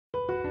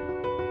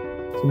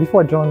So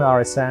before I joined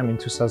RSM in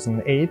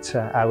 2008,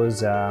 I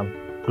was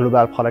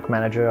global product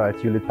manager at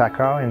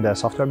Hewlett-Packard in the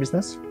software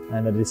business.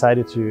 And I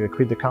decided to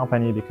quit the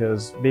company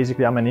because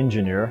basically I'm an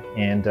engineer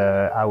and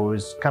I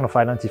was kind of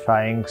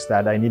identifying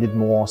that I needed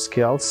more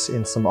skills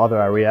in some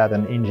other area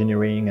than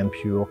engineering and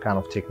pure kind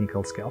of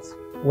technical skills.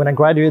 When I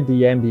graduated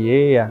the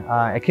MBA,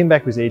 I came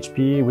back with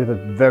HP with a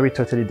very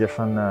totally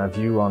different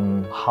view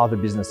on how the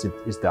business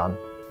is done.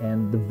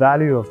 And the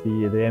value of the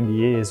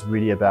MBA is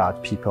really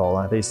about people.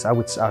 I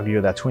would argue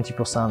that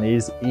 20%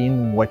 is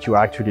in what you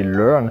actually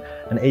learn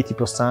and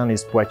 80%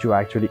 is what you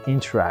actually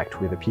interact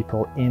with the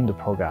people in the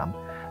program.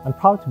 I'm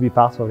proud to be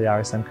part of the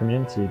RSM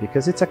community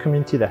because it's a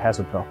community that has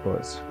a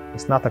purpose.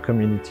 It's not a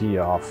community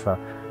of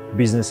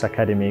business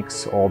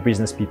academics or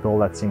business people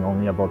that think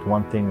only about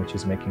one thing, which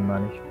is making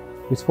money.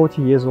 With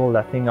 40 years old,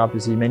 I think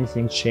obviously many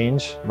things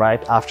change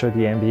right after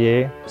the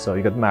MBA. So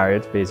you got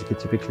married, basically,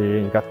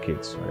 typically you got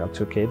kids, you got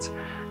 2 kids,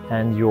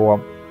 and your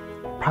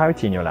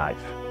priority in your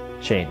life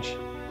change,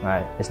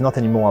 right? It's not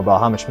anymore about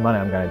how much money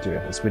I'm going to do.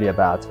 It's really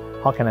about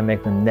how can I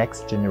make the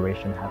next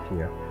generation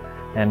happier.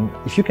 And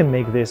if you can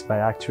make this by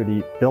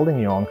actually building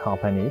your own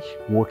company,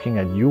 working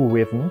at your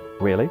rhythm,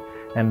 really,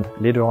 and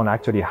later on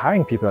actually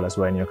hiring people as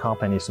well in your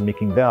company, so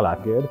making their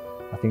life good,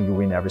 I think you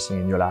win everything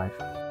in your life.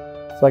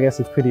 So I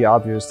guess it's pretty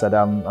obvious that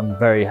I'm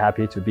very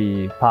happy to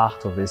be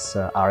part of this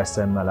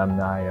RSM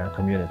alumni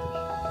community.